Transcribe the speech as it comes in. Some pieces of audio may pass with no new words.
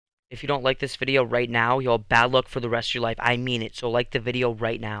If you don't like this video right now, you'll have bad luck for the rest of your life. I mean it. So like the video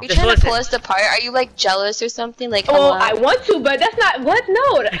right now. You're trying to pull us apart. Are you like jealous or something? Like, oh, I want to, but that's not what.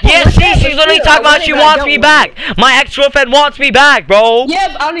 No. Yeah, see, she's literally talking about she wants me back. My ex-girlfriend wants me back, bro. Yeah,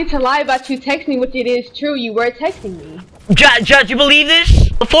 but I don't need to lie about you texting me, which it is true. You were texting me. Judge, you believe this?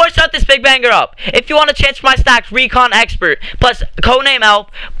 Before I start this big banger up, if you want a chance for my stacks, Recon Expert, plus Codename Elf,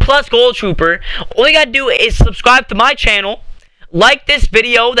 plus Gold Trooper, all you gotta do is subscribe to my channel, like this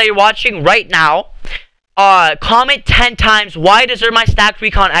video that you're watching right now, comment 10 times why I deserve my stacked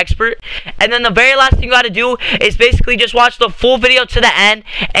Recon Expert, and then the very last thing you gotta do is basically just watch the full video to the end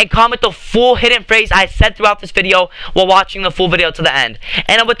and comment the full hidden phrase I said throughout this video while watching the full video to the end.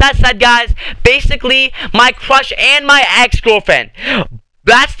 And with that said, guys, basically my crush and my ex-girlfriend,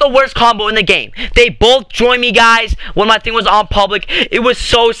 that's the worst combo in the game. They both joined me, guys, when my thing was on public. It was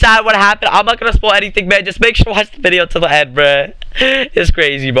so sad what happened. I'm not gonna spoil anything, man. Just make sure to watch the video to the end, bruh. It's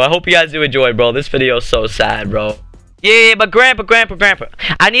crazy, bro. I hope you guys do enjoy, bro. This video is so sad, bro. Yeah, but grandpa.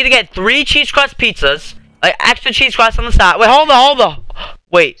 I need to get 3 cheese crust pizzas, like extra cheese crust on the side. Wait, hold on.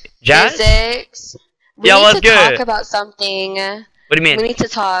 Wait, Jazz? Physics. We need to talk about something. What do you mean? We need to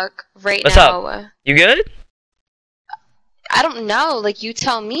talk right What's now. Up? You good? I don't know. Like, you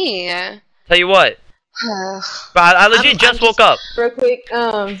tell me. Tell you what. Bro, I legit just woke up. Real quick,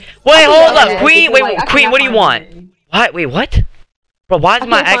 Wait, hold up, Queen. Wait, Queen. What do you want? What? Wait, what? Bro, why is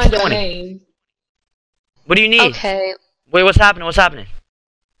my ex joining? What do you need? Okay. Wait, what's happening? What's happening?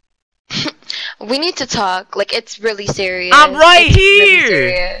 We need to talk. Like, it's really serious. I'm right here. Really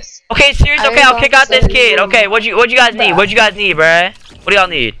serious. Okay, serious. Okay, I'll kick out this kid. Okay, what you guys need? What you guys need, bruh? What do y'all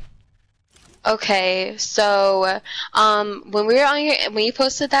need? Okay, so when you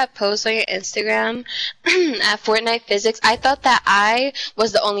posted that post on your Instagram at Fortnite Physics, I thought that I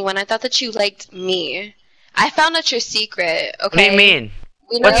was the only one. I thought that you liked me. I found out your secret. Okay. What do you mean?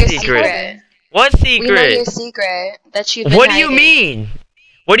 We know what your secret? What secret? We know your secret that you've been What do hiding. you mean?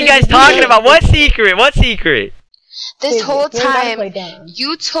 What are you guys talking about? What secret? What secret? This whole time,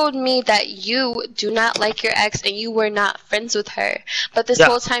 you told me that you do not like your ex and you were not friends with her. But this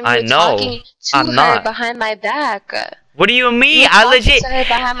whole time you were talking to her behind my back. What do you mean? You I legit. To her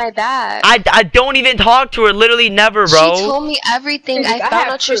behind my back. I don't even talk to her. Literally never, bro. She told me everything. I found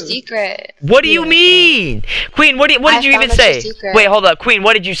out your secret. What do you mean, Queen? What did you even say? Wait, hold up, Queen.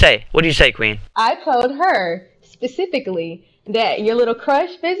 What did you say? What did you say, Queen? I told her specifically that your little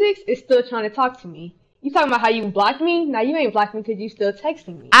crush Physics is still trying to talk to me. You talking about how you blocked me? Now you ain't blocked me because you still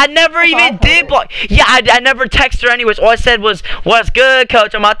texting me. I never even did block. Yeah, I never texted her anyways. All I said was, "What's good,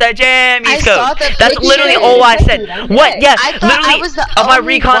 coach? I'm out that jam, East Coast." That's literally all I said. What? Yeah, literally of my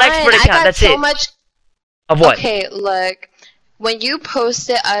Recon Expert account. That's it. Of what? Okay, look. When you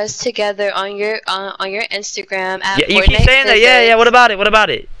posted us together on your Instagram at you keep saying that. Yeah. What about it? What about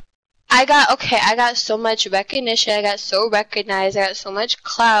it? I got so much recognition. I got so recognized. I got so much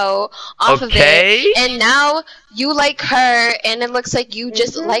clout off of it. And now you like her, and it looks like you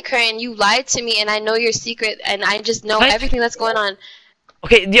just like her, and you lied to me, and I know your secret, and I just know everything that's going on.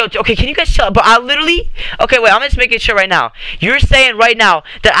 Okay, okay, can you guys chill? But I literally, okay, wait, I'm just making sure right now. You're saying right now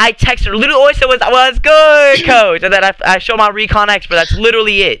that I texted her. Literally, all I said was good, coach, and then I show my Recon Expert. That's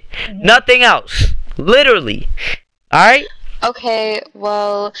literally it. Nothing else. Literally. All right. Okay,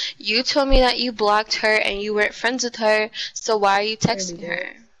 well, you told me that you blocked her and you weren't friends with her, so why are you texting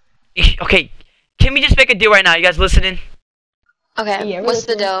her? Okay, can we just make a deal right now? You guys listening? Okay, yeah, what's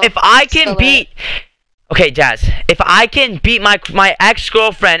the deal? If I can beat... Okay, Jazz, if I can beat my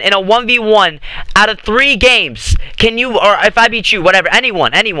ex-girlfriend in a 1v1 out of 3 games, can you, or if I beat you, whatever,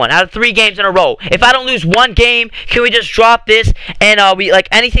 anyone, out of 3 games in a row, if I don't lose 1 game, can we just drop this, and we, like,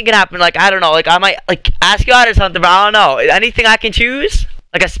 anything can happen, like, I don't know, like, I might, like, ask you out or something, but I don't know, anything I can choose?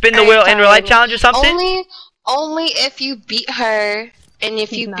 Like a spin the wheel in real life challenge or something? Only if you beat her. And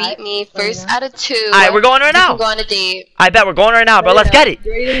if you beat me, first out of 2, alright, we're going right now. Go on a date. I bet we're going right now, bro. Let's get it.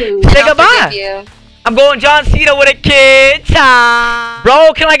 Say goodbye. I'm going John Cena with a kid time.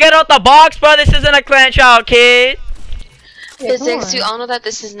 Bro, can I get out the box, bro? This isn't a clan trial, kid. Physics, you all know that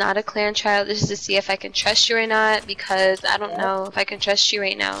this is not a clan trial. This is to see if I can trust you or not, because I don't know if I can trust you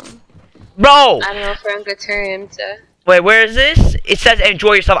right now. Bro! I don't know if we're on good terms. Wait, where is this? It says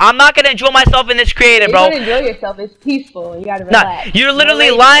enjoy yourself. I'm not gonna enjoy myself in this creative, bro. You enjoy yourself. It's peaceful. You gotta relax. Nah, you're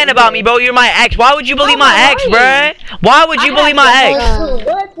literally lying about me, bro. You're my ex. Why would you believe my ex, bruh? Why would you believe my ex?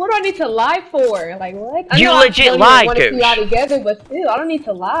 What do I need to lie for? Like, what? You legit lied, coach. I want to together, but still, I don't need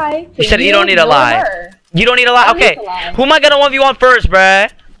to lie. You said you don't need to lie. You don't need to lie? Okay. Who am I gonna 1v1 first,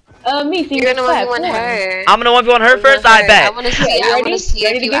 bruh? Me, so You're gonna 1v1 her. I'm gonna 1v1 her first. I bet. I wanna see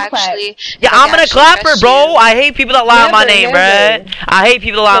if you actually. Yeah, I'm gonna clap her, bro. I hate people that lie on my name, bruh. I hate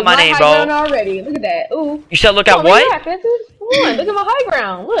people that lie on my name, bro. Already. Look at that. Ooh. You said look at what? Come on, look at my high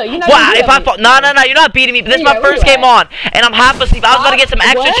ground. Look, you're not. Well, if I fall, no, you're not beating me. This is my first game on, and I'm half asleep. I was gonna get some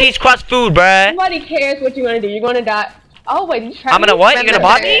extra cheese crust food, bruh. Nobody cares what you're gonna do. You're gonna die. Oh wait, you try. I'm gonna what? You gonna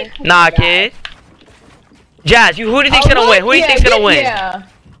bot me? Nah, kid. Jazz, who do you think's gonna win? Who do you think's gonna win? Yeah.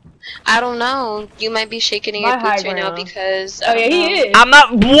 I don't know. You might be shaking in your boots right now because. Oh yeah, he is. I'm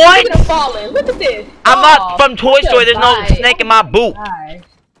not. What? Look at him falling. Look at this. I'm not from Toy Story. There's no snake in my boot. Gosh.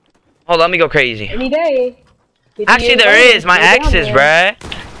 Hold on, let me go crazy. Any day. Actually, there is. My exes, bruh.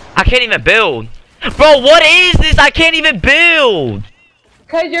 I can't even build. Bro, what is this? I can't even build.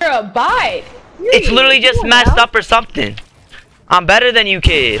 Cause you're a bot. It's literally just messed up or something. I'm better than you,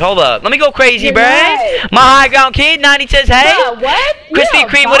 kid. Hold up. Let me go crazy, bruh. My high ground kid, 90 says, hey. What? Krispy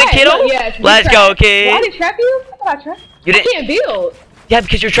Kreme with a kiddo? Yes, let's go, kid. Why did I trap you? I trap you. You can't build. Yeah,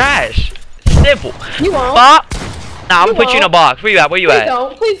 because you're trash. Simple. You won't. Nah, I'm gonna put you in a box. Where you at? Where you Please at?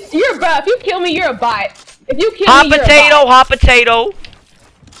 Don't. Please, you're a bot. If you kill me, you're a bot. If you kill hot me, potato, hot potato.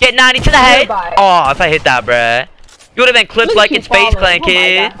 Get 90 to the head. Oh, if I hit that, bruh. You would have been clipped like in Space Clan,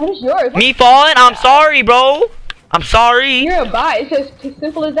 kid. What is yours? Me falling? I'm sorry, bro. I'm sorry. You're a bot. It's just as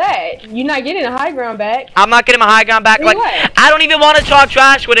simple as that. You're not getting a high ground back. I'm not getting my high ground back. Like, I don't even want to talk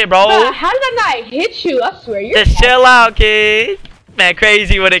trash with it, bro. But how did I not hit you? I swear. You're just chill out, kid. Man,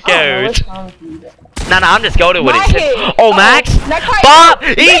 crazy when it goes. Nah, I'm just going with it. Oh, Max? Bob,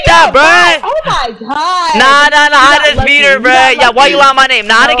 eat that, bruh. Oh my god. Nah, I just beat her, bruh. Yeah, why you lying on my name?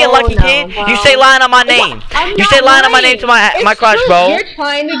 Nah, I didn't get lucky, kid. You say lying on my name. You say lying on my name to my crush, bro. You're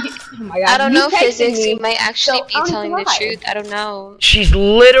trying to get... Oh my god. I don't know, Physics. You might actually be telling the truth. I don't know. She's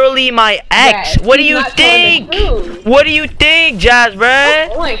literally my ex. What do you think? What do you think, Jazz,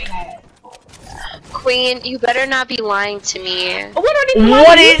 bruh? Queen, you better not be lying to me.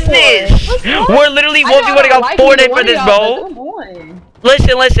 What is this? We're literally 1v1 got Fortnite for this, bro.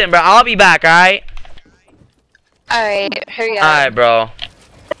 Listen, bro. I'll be back, alright? Alright, hurry up. Alright, bro.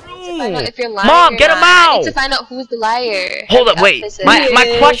 If you're lying Mom, get him out! I need to find out who's the liar. Hold up, wait.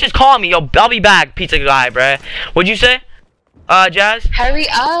 My crush is calling me. Yo, I'll be back, pizza guy, bruh. What'd you say? Jazz? Hurry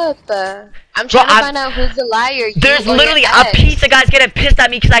up. I'm trying to find out who's the liar. There's literally a pizza guy's getting pissed at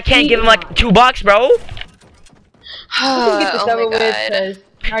me because I can't give him like $2, bro. Oh my god.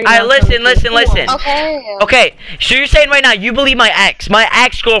 Alright, listen. Okay, so you're saying right now you believe my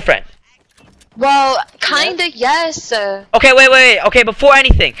ex-girlfriend. Well, kinda, yes. Okay, wait. Okay, before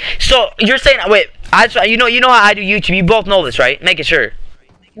anything. So, you're saying, wait, you know how I do YouTube. You both know this, right? Making sure.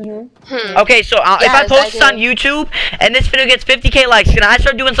 Okay, so if I post this on YouTube and this video gets 50k likes, can I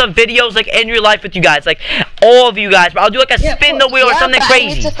start doing some videos like in real life with you guys, like all of you guys? But I'll do like a spin the wheel or something crazy.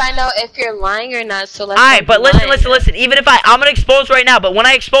 I need to find out if you're lying or not. So let's. Alright, but listen. Even if I'm gonna expose her right now, but when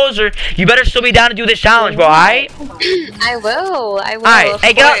I expose her, you better still be down to do this challenge, bro. Alright? I will. Alright,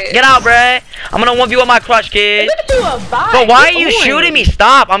 hey, get out, bruh. I'm gonna 1v1 my crush, kid. Bro, why are you shooting me?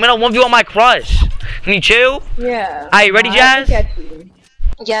 Stop. I'm gonna 1v1 my crush. Can you chill? Yeah. Alright, you ready, Jazz?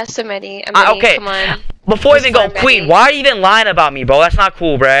 Yes, I'm ready. I'm ready. Okay. Come on. Before we even go, Queen, why are you even lying about me, bro? That's not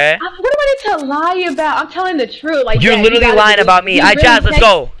cool, bruh. What do I need to lie about? I'm telling the truth. Like you're literally lying about me. Alright, Jazz, let's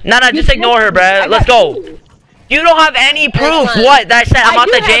go. Nah, just ignore her, bruh. Let's go. You don't have any proof. What? That I said I'm out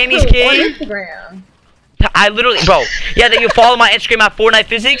the Jamie's kid? Instagram. I literally, bro. Yeah, that you follow my Instagram at Fortnite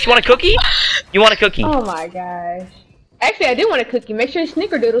Physics. You want a cookie? You want a cookie? Oh my gosh. Actually, I do want a cookie. Make sure it's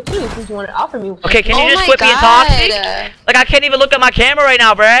snickerdoodle too, since you want to offer me. Okay, can you just quit being toxic? Like I can't even look at my camera right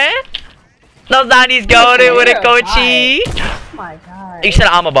now, bruh. Those 90s goaded with a coachy. Oh my god. You said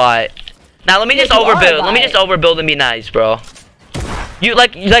I'm a bot. Now let me just overbuild. Let me just overbuild and be nice, bro. You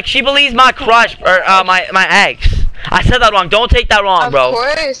like she believes my crush or my ex. I said that wrong. Don't take that wrong, bro.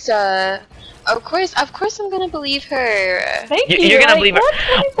 Of course I'm gonna believe her. Thank you. You're gonna believe her.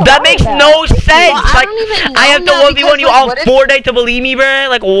 That makes no sense. Well, I have to 1v1 you on Fortnite to believe me, bro.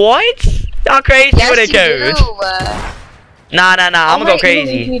 Like what? How crazy would it go? Nah. I'm gonna go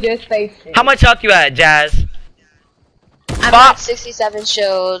crazy. How much health you at, Jazz? I'm at 67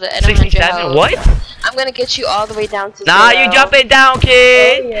 shield and 67? What? I'm gonna get you all the way down to 0. Nah, you jumping down,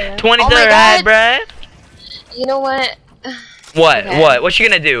 kid. Oh, yeah. 20 to the head, bruh. You know what? What? Okay. What? What you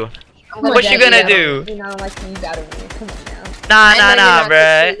gonna do? What you gonna do? You're not like you out of me. Come on now. Nah,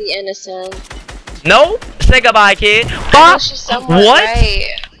 bruh. Innocent. No? Say goodbye, kid. What? Right.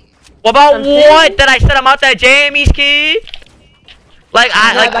 What about what? That I said I'm out that Jamie's, kid? Like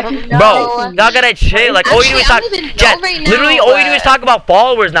bro, y'all gotta chill. Like all you do is talk. Literally, all you do is talk about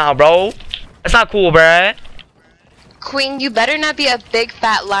followers now, bro. That's not cool, bruh. Queen, you better not be a big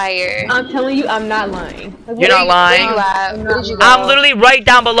fat liar. I'm telling you, I'm not lying. You're not lying. Where you at? Where did you go? I'm literally right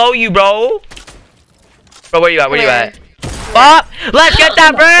down below you, bro. Bro, where you at? Where you at? Pop! Let's get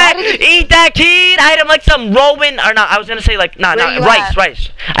that bread! Eat that, kid! I ate him like some Roman, or not, I was gonna say like, nah, rice.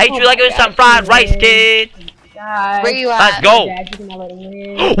 I ate you like it was some fried rice, kid. God. Where you at? Let's go.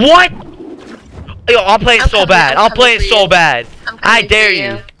 What? Yo, I'm playing so bad. I'm playing so bad. I dare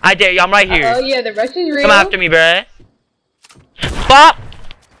you. I dare you. I'm right here. Oh yeah, the rush is real. Come after me, bruh. Pop!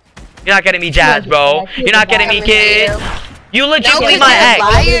 You're not getting me, Jazz, bro. You're not getting me, kid. You legit believe my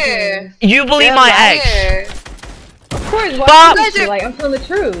ex. You believe my ex. Of course, Bob! Like, I'm telling the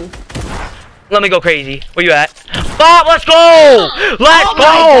truth. Let me go crazy. Where you at? Bob, let's go! Let's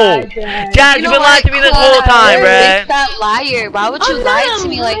go! Jazz, you've been lying to me this whole time, bruh. Big fat liar. Why would you lie to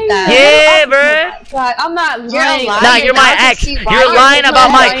me like that? Yeah, bruh. I'm not lying. Nah, you're my ex. You're lying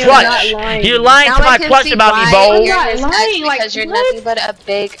about my crush. You're lying to my crush about me, bro. You're lying because you're nothing but a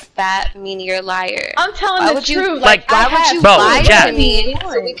big fat meaner liar. I'm telling the truth. Like, why would you lie to me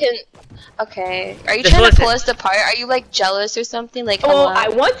so we can? Okay. Are you trying to pull us apart? Are you like jealous or something? Like, oh, I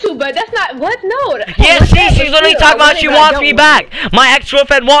want to, but that's not what. No. Yeah, she's literally talking about she wants me back. My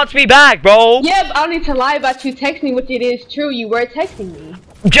ex-girlfriend wants me back, bro. Yeah, but I don't need to lie about you texting me, which it is true. You were texting me.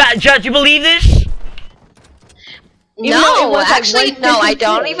 Judge, you believe this? No, actually, no. I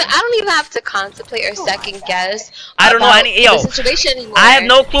don't even have to contemplate or second guess. I don't know any the situation anymore. I have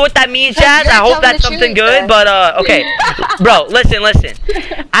no clue what that means, Jazz. I hope that's something good, but okay, bro. Listen.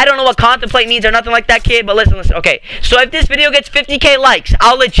 I don't know what contemplate means or nothing like that, kid. But listen. Okay, so if this video gets 50K likes,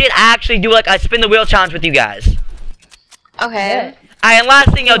 I'll legit actually do like a spin the wheel challenge with you guys. Okay. Alright, and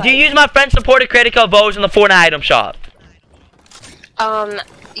last thing, yo, do you use my friend supported credit code Vose in the Fortnite item shop?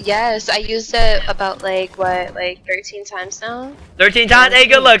 Yes, I used it about like 13 times now. 13 times? Hey,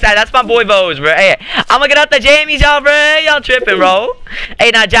 good looks. Hey, that's my boy Vose, bro. Hey, I'm gonna get out the jammies, y'all, bro. Y'all tripping, bro.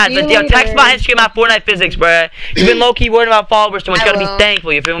 Hey, now, Jazz, yo, text my Instagram at Fortnite Physics, bro. You've been low-key worried about followers so much. You gotta be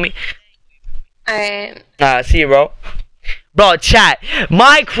thankful, you feel me? Alright. See you, bro. Bro, chat.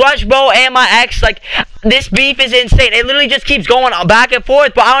 My crush, bro, and my ex, like, this beef is insane. It literally just keeps going back and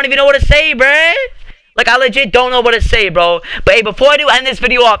forth, but I don't even know what to say, bro. Like, I legit don't know what to say, bro. But, hey, before I do end this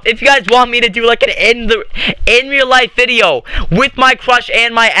video off, if you guys want me to do, like, an in real life video with my crush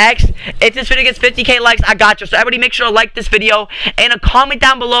and my ex, if this video gets 50K likes, I got you. So, everybody make sure to like this video and a comment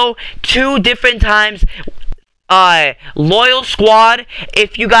down below 2 different times. Loyal Squad,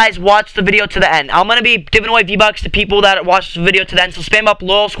 if you guys watch the video to the end. I'm gonna be giving away V-Bucks to people that watch the video to the end, so spam up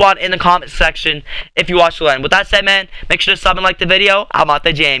Loyal Squad in the comment section if you watch to the end. With that said, man, make sure to sub and like the video. I'm out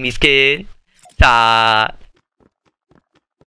the jammies, kid. Ta.